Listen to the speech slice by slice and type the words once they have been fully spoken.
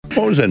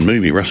What was that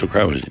movie Russell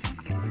Crowe was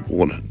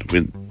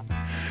in?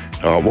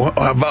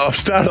 I've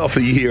started off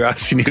the year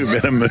asking you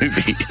about a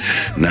movie.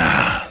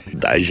 Nah,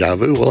 deja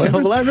vu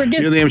all over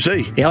again. You're the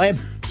MC. Yeah, I am.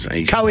 So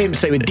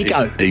Co-MC with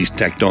Dicko. He's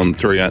tacked on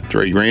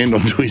 $3,000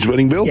 onto his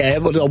wedding bill? Yeah,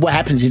 well, what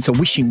happens, it's a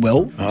wishing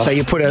well. Oh. So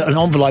you put an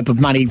envelope of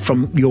money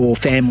from your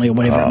family or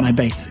whatever it may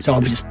be. So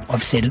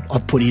I've said it,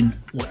 I've put in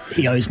what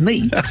he owes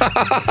me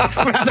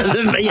rather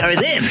than me owe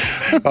them.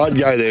 I'd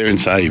go there and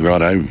say,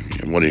 righto,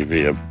 what if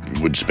you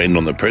would spend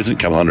on the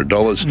present, couple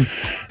 $100.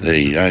 There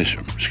you go,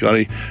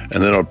 Scotty.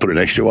 And then I'd put an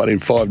extra one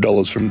in,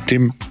 $5 from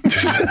Tim.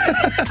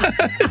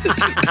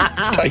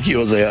 Take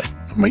yours out.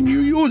 I mean,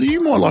 you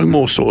might like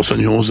more sauce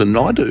on yours than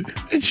I do.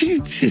 And she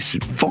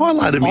just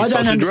violated me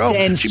sausage roll.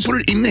 She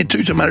put it in there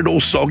too to make it all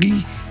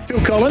soggy.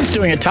 Phil Collins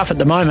doing it tough at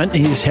the moment.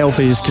 His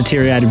health is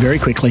deteriorated very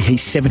quickly.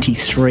 He's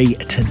 73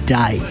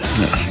 today.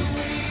 No,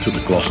 took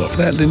the gloss off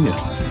that, didn't you?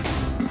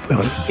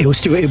 Well,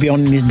 he'll be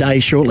on in his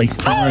day shortly.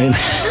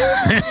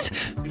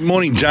 Good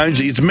morning,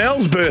 Jonesy. It's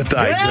Mel's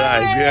birthday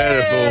today.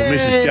 Beautiful,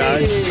 Mrs.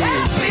 Jones.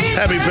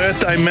 Happy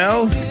birthday,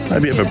 Mel.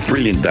 Hope you have a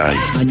brilliant day.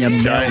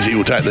 Jonesy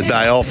will take the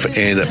day off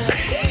and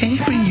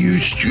pamper you,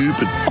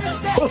 stupid.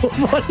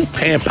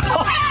 Pamper.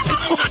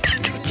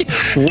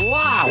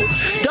 Wow.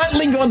 Don't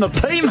linger on the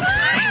P,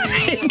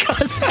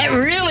 because that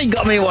really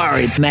got me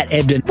worried. Matt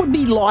Ebden, what would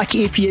be like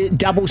if your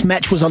doubles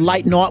match was a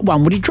late night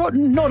one? Would he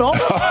not off?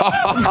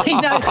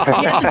 You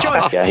have to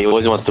try. Yeah, he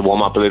always wants to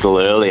warm up a little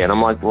early, and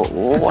I'm like, well,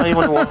 why do you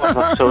want to warm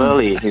up so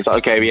early? He's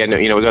like, okay, yeah, no,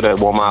 we've got to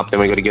warm up, then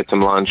we've got to get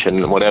some lunch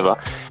and whatever.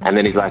 And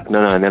then he's like,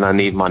 no, and then I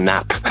need my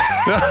nap.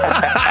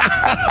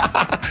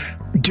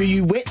 Do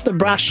you wet the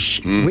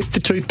brush with the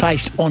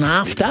toothpaste on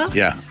after?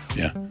 Yeah.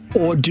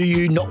 Or do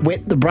you not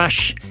wet the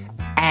brush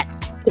at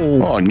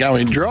all? Oh, and go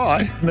in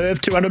dry. Merv,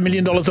 $200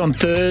 million on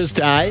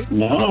Thursday.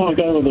 No, I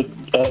go with a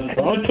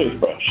dry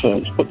toothbrush.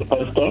 So just put the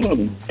paste on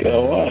and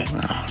go away.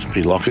 Oh, it's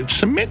pretty like a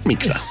cement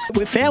mixer.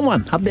 We found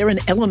one up there in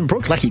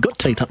Ellenbrook. Lucky you got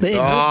teeth up there.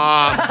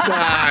 Oh,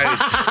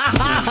 nice.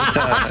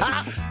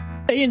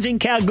 Ian's in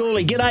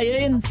Kalgoorlie.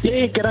 G'day, Ian.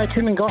 Yeah, g'day,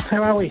 Tim and Goss.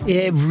 How are we?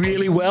 Yeah,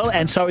 really well,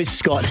 and so is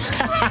Scott.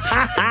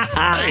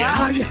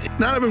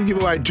 None of them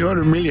give away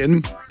 $200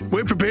 million.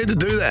 We're prepared to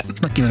do that.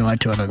 Not giving away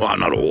 $200 million. Well,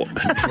 not all.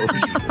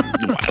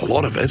 Give away a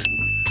lot of it.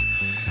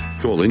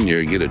 Call in,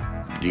 you get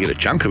a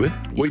chunk of it.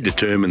 We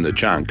determine the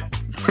chunk.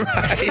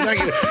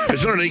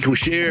 It's not an equal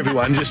share,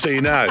 everyone, just so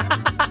you know. No,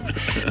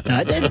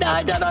 don't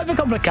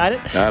overcomplicate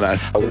it. No. I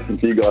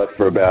listened to you guys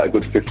for about a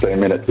good 15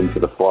 minutes into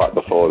the flight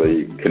before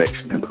the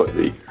connection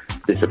completely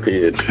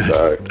disappeared.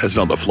 So that's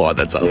not the flight,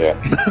 that's us. Yeah.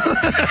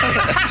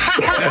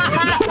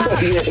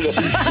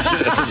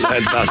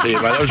 That's us here,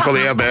 mate. That was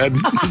probably our bad.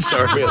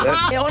 Sorry about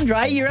that. Yeah,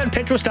 Andre, you're at a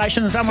petrol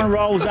station and someone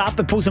rolls up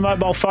and pulls a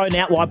mobile phone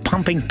out while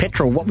pumping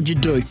petrol. What would you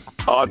do?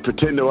 I'd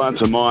pretend to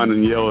answer mine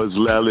and yell as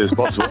loudly as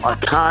possible. I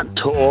can't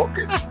talk.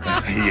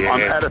 Yeah.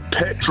 I'm at a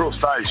petrol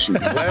station.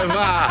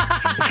 Clever.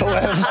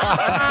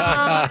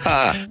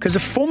 Because a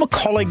former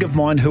colleague of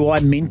mine who I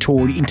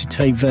mentored into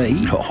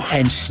TV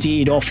and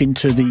steered off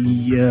into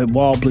the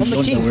wild blue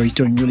yonder, where he's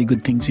doing really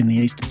good things in the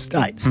eastern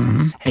states,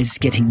 is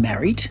getting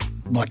married.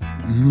 Like,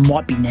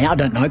 might be now, I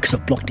don't know, because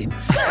I've blocked him.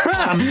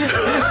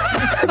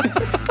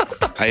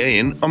 Hey,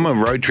 Ian, on my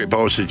road trip, I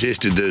was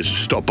suggested to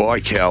stop by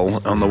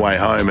Cal on the way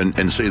home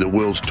and see the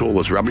world's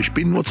tallest rubbish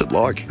bin. What's it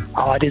like?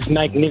 Oh, it is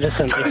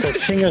magnificent. It's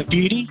a thing of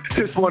beauty.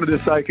 Just wanted to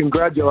say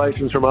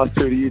congratulations from us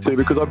two to you two,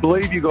 because I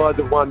believe you guys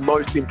have won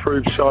most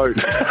improved show for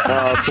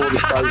the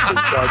station.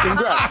 So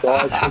congrats,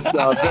 guys.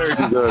 It's very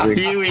deserving.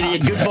 You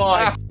idiot.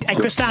 Goodbye. Hey,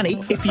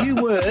 Cristani, if you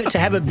were to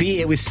have a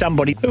beer with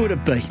somebody, who would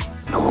it be?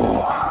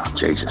 Oh,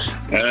 Jesus.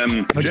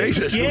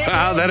 Jesus? Yeah.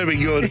 Wow, that'd be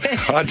good.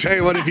 I'll tell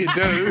you what, if you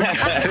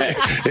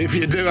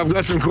do, I've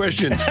got some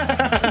questions.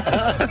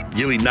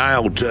 Gilly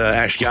nailed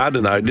Ash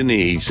Gardner, though, didn't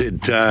he? He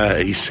said,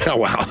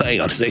 well, hang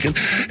on a second.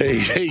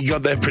 He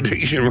got that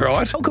prediction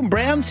right. Malcolm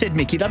Brown said,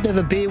 Mick, you'd love to have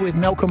a beer with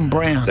Malcolm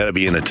Brown. That'd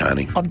be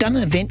entertaining. I've done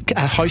an event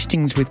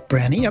hostings with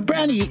Brownie.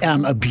 Brownie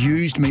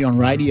abused me on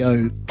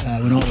radio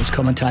when I was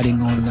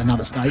commentating on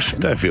another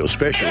station. Don't feel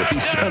special.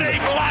 He's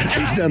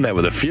done that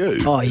with a few.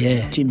 Oh,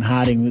 yeah. Tim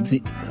Harding with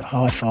the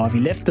high five. He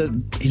left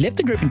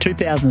the group in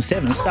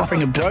 2007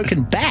 suffering a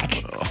broken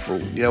back. Oh,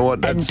 you know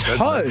what? That's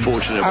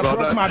unfortunate. I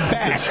broke my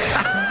back.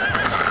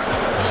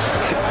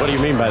 What do you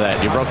mean by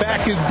that? Your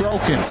back is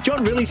broken.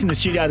 John Riley's in the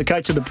studio, the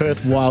coach of the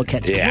Perth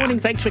Wildcats. Yeah. Good morning,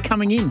 thanks for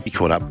coming in. You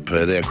caught up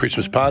at our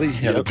Christmas party,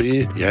 had a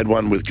beer. You had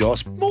one with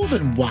Goss. More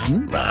than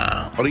one.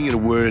 Nah, I didn't get a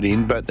word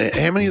in, but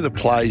how many of the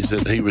plays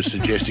that he was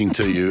suggesting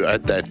to you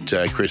at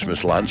that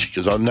Christmas lunch,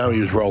 because I know he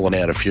was rolling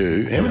out a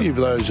few, how many of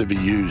those have you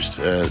used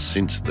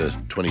since the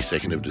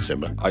 22nd of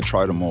December? I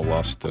tried them all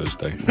last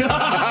Thursday. You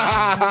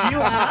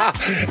are.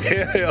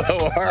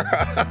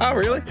 Oh,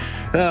 really?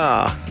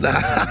 Oh,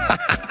 nah.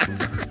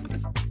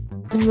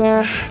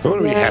 I want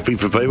to be happy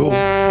for people.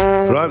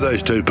 But I have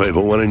those two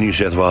people, one in New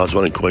South Wales,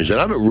 one in Queensland.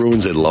 I hope it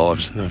ruins their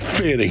lives.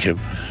 Fair dinkum.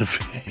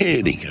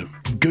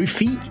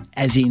 Goofy,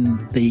 as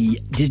in the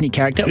Disney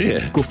character,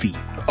 Yeah. Goofy.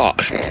 Oh,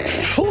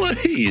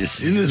 please.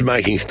 This is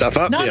making stuff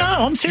up No, now.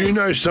 no, I'm Do serious. you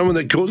know someone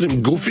that calls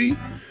him Goofy?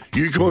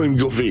 You call him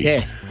Goofy.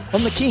 Yeah,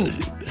 I'm the king.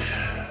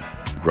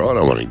 Right,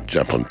 I want to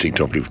jump on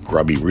TikTok if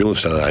grubby real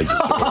estate agents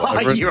are all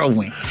over it. You're a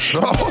wink.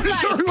 Oh,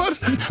 sorry, what?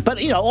 But,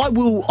 you know, I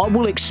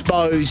will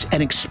expose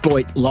and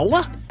exploit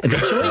Lola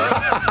eventually.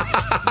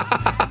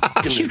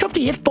 She dropped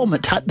the F-bomb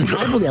at the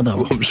table the other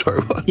night. I'm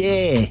sorry, what?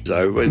 Yeah.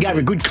 So We gave her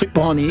a good clip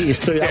behind the ears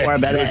too. Don't worry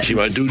about that. She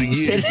won't do it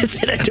again.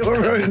 Send her to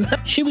her room.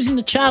 She was in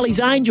the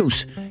Charlie's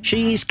Angels.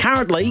 She is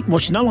currently, well,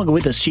 she's no longer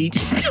with us. She.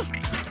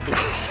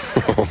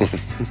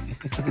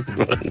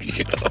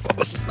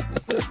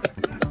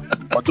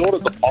 My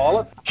daughter's a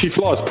pilot. She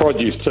flies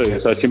produce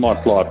too, so she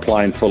might fly a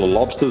plane full of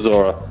lobsters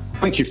or I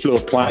think she flew a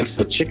plane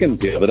full of chickens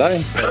the other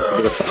day.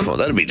 Well,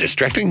 that'd be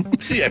distracting.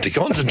 You have to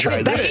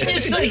concentrate Back there. in your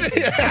seat.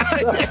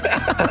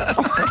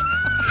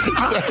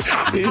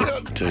 You're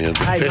not doing the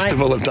Hey, mate.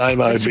 Festival of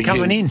Damo Thanks for begins.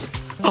 coming in.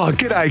 Oh,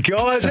 g'day,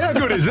 guys. How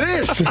good is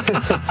this? You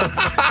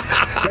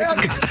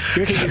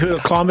reckon you could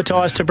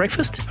acclimatise to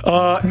breakfast?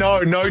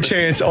 No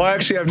chance. I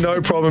actually have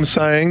no problem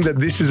saying that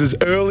this is as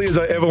early as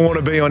I ever want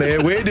to be on air.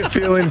 Where'd you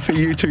fill in for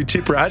you two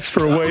tip rats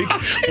for a week?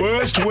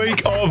 Worst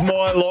week of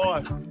my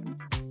life.